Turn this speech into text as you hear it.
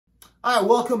Hi,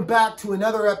 welcome back to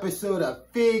another episode of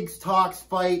Figs Talks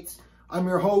Fights. I'm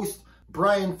your host,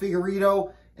 Brian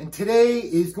Figueredo, and today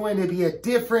is going to be a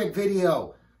different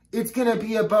video. It's going to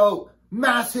be about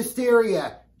mass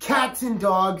hysteria, cats and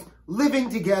dogs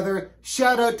living together.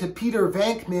 Shout out to Peter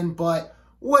Venkman, but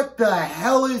what the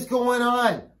hell is going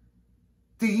on?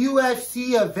 The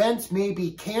UFC events may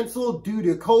be canceled due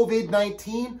to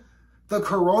COVID-19, the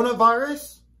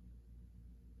coronavirus?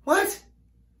 What?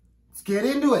 Let's get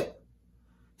into it.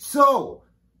 So,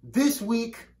 this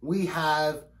week we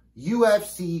have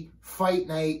UFC Fight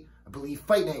Night, I believe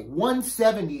Fight Night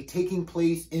 170 taking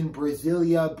place in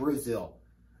Brasilia, Brazil.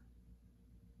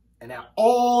 And now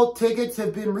all tickets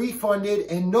have been refunded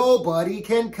and nobody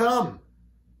can come.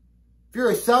 If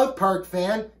you're a South Park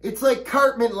fan, it's like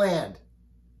Cartman Land.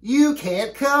 You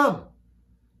can't come.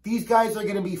 These guys are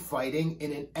going to be fighting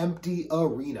in an empty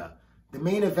arena. The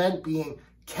main event being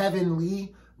Kevin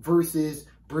Lee versus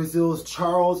Brazil's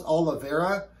Charles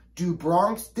Oliveira. Do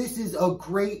Bronx, this is a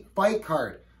great fight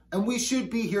card. And we should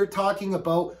be here talking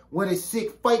about what a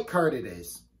sick fight card it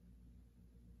is.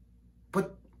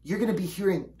 But you're going to be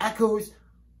hearing echoes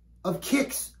of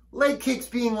kicks, leg kicks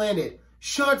being landed,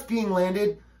 shots being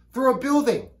landed through a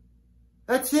building.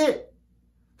 That's it.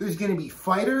 There's going to be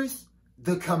fighters,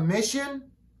 the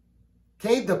commission,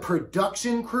 okay, the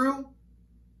production crew,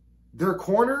 their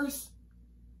corners,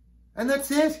 and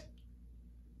that's it.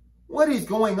 What is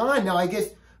going on? Now, I guess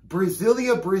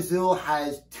Brasilia, Brazil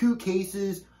has 2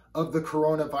 cases of the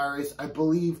coronavirus. I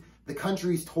believe the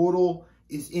country's total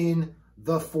is in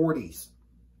the 40s.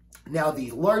 Now,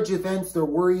 these large events, they're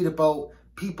worried about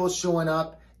people showing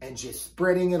up and just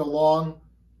spreading it along.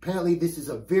 Apparently, this is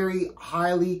a very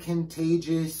highly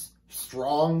contagious,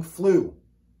 strong flu.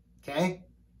 Okay?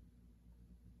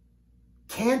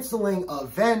 Canceling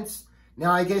events.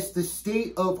 Now, I guess the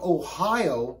state of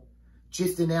Ohio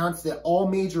just announced that all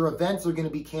major events are going to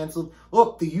be canceled.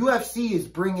 Look, the UFC is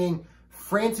bringing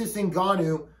Francis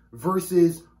Ngannou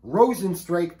versus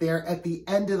Rosenstrike there at the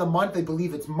end of the month. I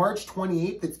believe it's March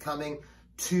 28th it's coming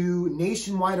to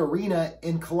Nationwide Arena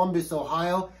in Columbus,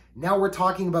 Ohio. Now we're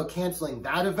talking about canceling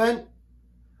that event.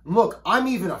 Look, I'm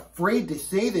even afraid to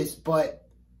say this, but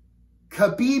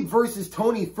Khabib versus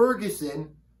Tony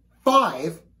Ferguson,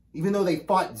 5, even though they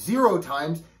fought 0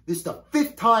 times, this is the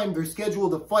 5th time they're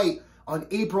scheduled to fight on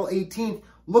April 18th,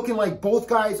 looking like both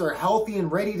guys are healthy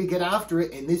and ready to get after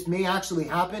it, and this may actually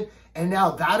happen. And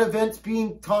now that event's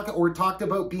being talked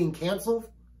about being canceled.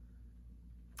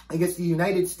 I guess the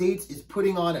United States is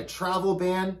putting on a travel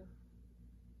ban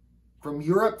from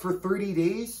Europe for 30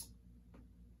 days.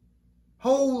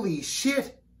 Holy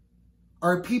shit.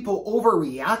 Are people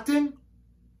overreacting?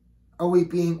 Are we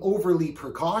being overly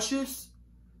precautious?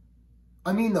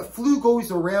 I mean, the flu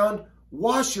goes around.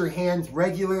 Wash your hands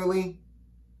regularly.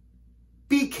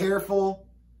 Be careful.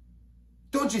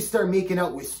 Don't just start making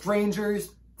out with strangers.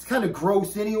 It's kind of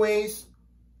gross anyways.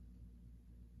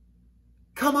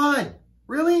 Come on.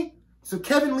 Really? So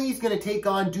Kevin Lee's going to take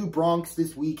on Do Bronx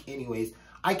this week anyways.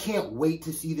 I can't wait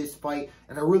to see this fight,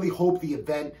 and I really hope the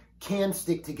event can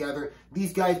stick together.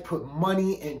 These guys put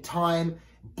money and time,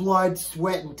 blood,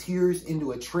 sweat, and tears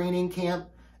into a training camp,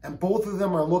 and both of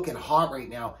them are looking hot right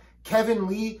now. Kevin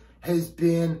Lee has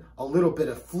been a little bit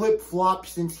of flip-flop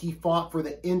since he fought for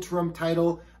the interim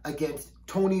title against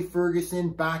Tony Ferguson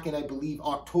back in, I believe,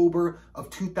 October of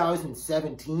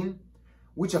 2017,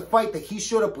 which a fight that he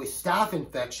showed up with staph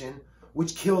infection,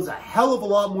 which kills a hell of a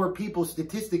lot more people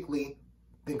statistically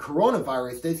than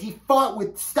coronavirus does. He fought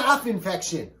with staph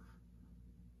infection.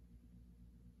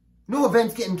 No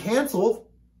event's getting canceled.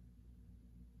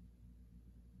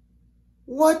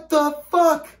 What the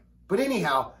fuck? But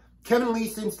anyhow, Kevin Lee,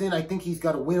 since then, I think he's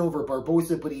got a win over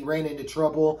Barbosa, but he ran into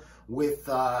trouble with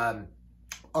RDA,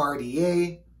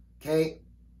 okay?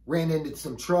 Ran into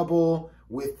some trouble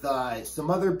with some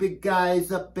other big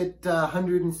guys up at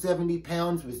 170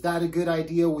 pounds. Was that a good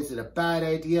idea? Was it a bad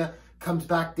idea? Comes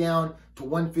back down to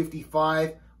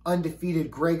 155.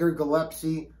 Undefeated Gregor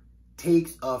Gillespie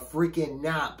takes a freaking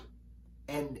nap.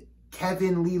 And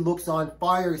Kevin Lee looks on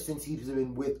fire since he's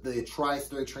been with the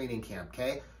TriStar training camp,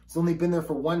 okay? He's only been there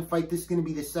for 1 fight. This is going to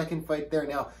be the 2nd fight there.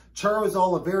 Now, Charles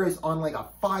Oliveira is on like a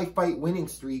 5-fight winning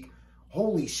streak.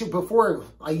 Holy shit, before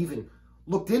I even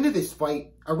looked into this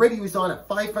fight, already he was on a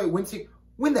 5-fight win streak.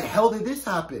 When the hell did this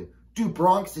happen? Do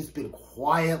Bronx has been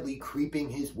quietly creeping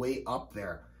his way up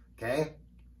there, okay?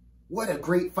 What a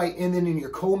great fight. And then in your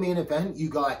co-main event, you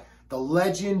got the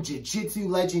legend, jiu-jitsu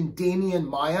legend, Damian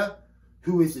Maia,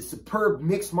 who is a superb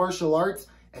mixed martial arts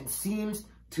and seems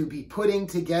to be putting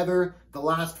together the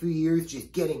last few years,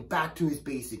 just getting back to his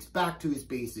basics, back to his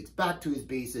basics, back to his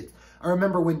basics, I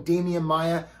remember when Damian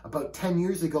Maia, about 10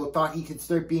 years ago, thought he could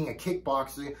start being a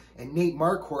kickboxer, and Nate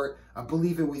Marquardt, I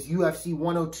believe it was UFC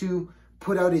 102,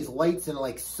 put out his lights in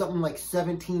like something like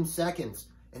 17 seconds.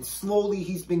 And slowly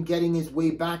he's been getting his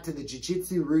way back to the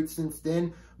jiu-jitsu route since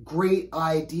then. Great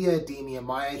idea, Damian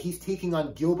Maia. He's taking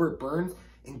on Gilbert Burns,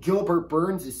 and Gilbert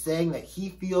Burns is saying that he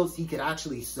feels he could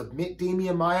actually submit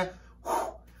Damian Maia.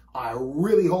 Whew. I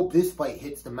really hope this fight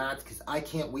hits the mats because I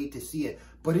can't wait to see it.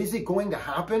 But is it going to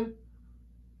happen?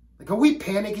 Like, are we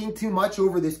panicking too much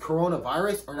over this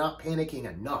coronavirus or not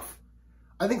panicking enough?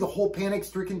 I think the whole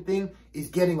panic-stricken thing is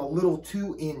getting a little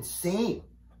too insane.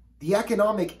 The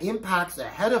economic impacts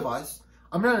ahead of us,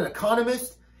 I'm not an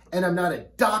economist and I'm not a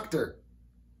doctor,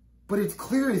 but it's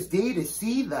clear as day to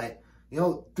see that, you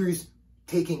know, there's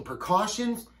taking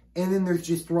precautions and then there's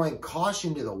just throwing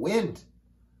caution to the wind,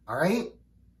 all right?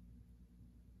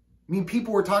 I mean,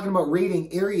 people were talking about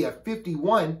raiding Area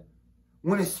 51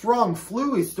 when a strong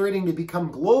flu is starting to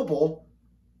become global.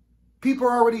 People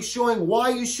are already showing why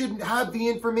you shouldn't have the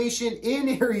information in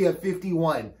Area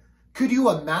 51. Could you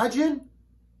imagine?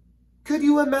 Could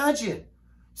you imagine?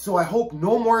 So I hope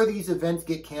no more of these events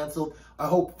get canceled. I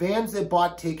hope fans that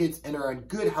bought tickets and are in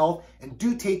good health and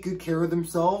do take good care of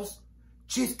themselves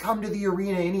just come to the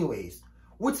arena anyways.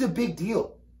 What's the big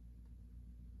deal?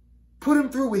 Put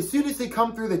them through. As soon as they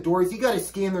come through the doors, you got to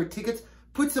scan their tickets.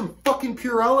 Put some fucking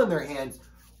Purell in their hands.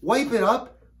 Wipe it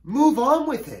up. Move on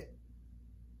with it.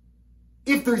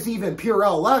 If there's even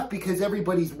Purell left, because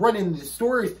everybody's running the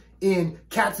stores in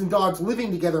cats and dogs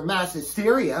living together mass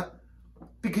hysteria.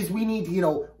 Because we need to, you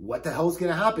know, what the hell's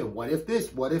going to happen? What if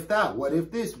this? What if that? What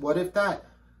if this? What if that?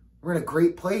 We're in a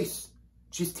great place.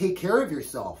 Just take care of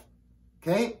yourself.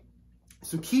 Okay?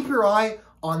 So keep your eye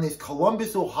on this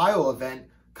Columbus, Ohio event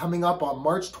coming up on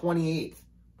March 28th.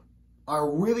 I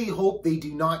really hope they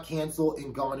do not cancel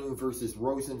Ngannou versus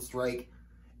Rosenstrike.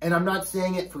 And I'm not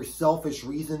saying it for selfish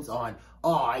reasons on,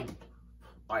 oh,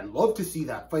 I'd love to see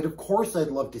that fight. Of course I'd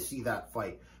love to see that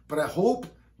fight. But I hope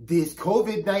this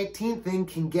COVID-19 thing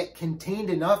can get contained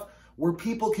enough where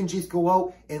people can just go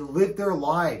out and live their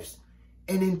lives.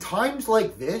 And in times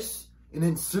like this, and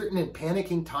in certain and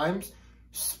panicking times,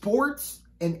 sports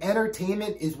and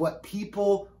entertainment is what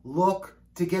people look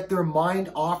to get their mind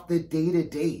off the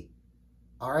day-to-day.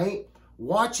 All right?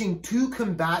 Watching two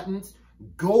combatants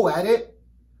go at it,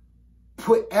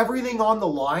 put everything on the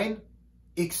line,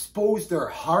 expose their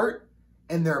heart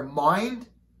and their mind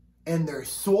and their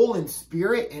soul and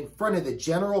spirit in front of the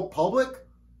general public.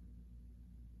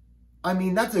 I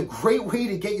mean, that's a great way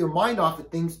to get your mind off of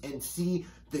things and see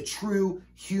the true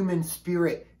human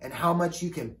spirit and how much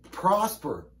you can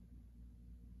prosper.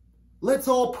 Let's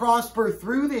all prosper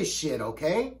through this shit,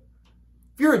 okay?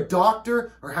 If you're a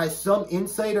doctor or has some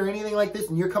insight or anything like this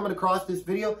and you're coming across this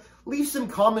video, leave some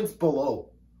comments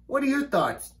below. What are your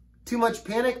thoughts? Too much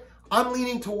panic? I'm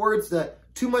leaning towards the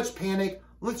too much panic.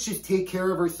 Let's just take care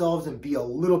of ourselves and be a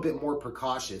little bit more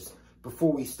precautious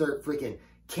before we start freaking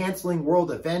canceling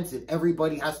world events and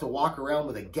everybody has to walk around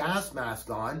with a gas mask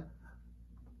on,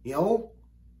 you know,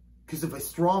 because of a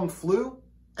strong flu.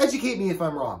 Educate me if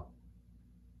I'm wrong.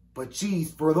 But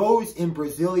geez, for those in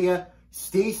Brasilia,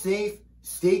 stay safe,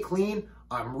 stay clean.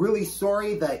 I'm really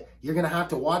sorry that you're going to have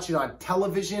to watch it on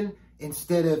television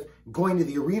instead of going to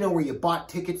the arena where you bought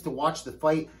tickets to watch the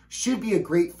fight. Should be a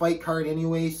great fight card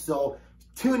anyway, so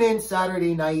tune in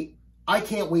Saturday night. I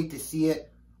can't wait to see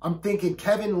it. I'm thinking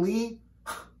Kevin Lee,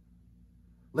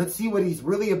 let's see what he's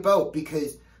really about,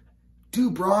 because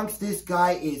dude, Bronx, this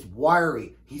guy is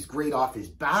wiry. He's great off his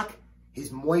back. His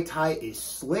Muay Thai is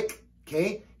slick,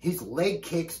 okay? His leg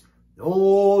kicks,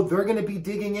 oh, they're going to be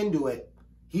digging into it.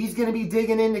 He's going to be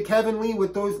digging into Kevin Lee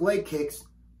with those leg kicks.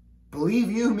 Believe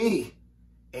you me.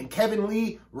 And Kevin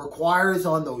Lee requires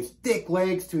on those thick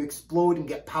legs to explode and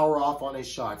get power off on his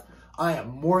shots. I am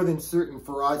more than certain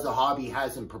Faraz Zahabi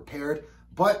has him prepared,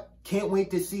 but can't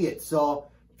wait to see it. So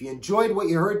if you enjoyed what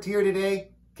you heard here today,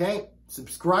 okay,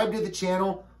 subscribe to the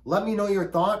channel. Let me know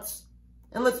your thoughts.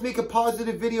 And let's make a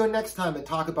positive video next time and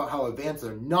talk about how events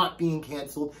are not being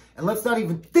canceled. And let's not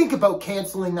even think about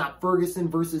canceling that Ferguson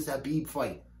versus Khabib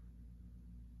fight.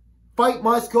 Fight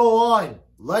must go on.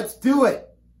 Let's do it.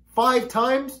 5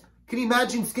 times? Can you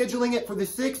imagine scheduling it for the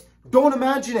 6th? Don't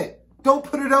imagine it. Don't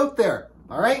put it out there.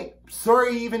 All right?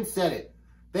 Sorry I even said it.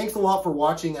 Thanks a lot for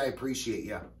watching. I appreciate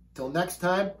you. Till next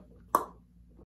time.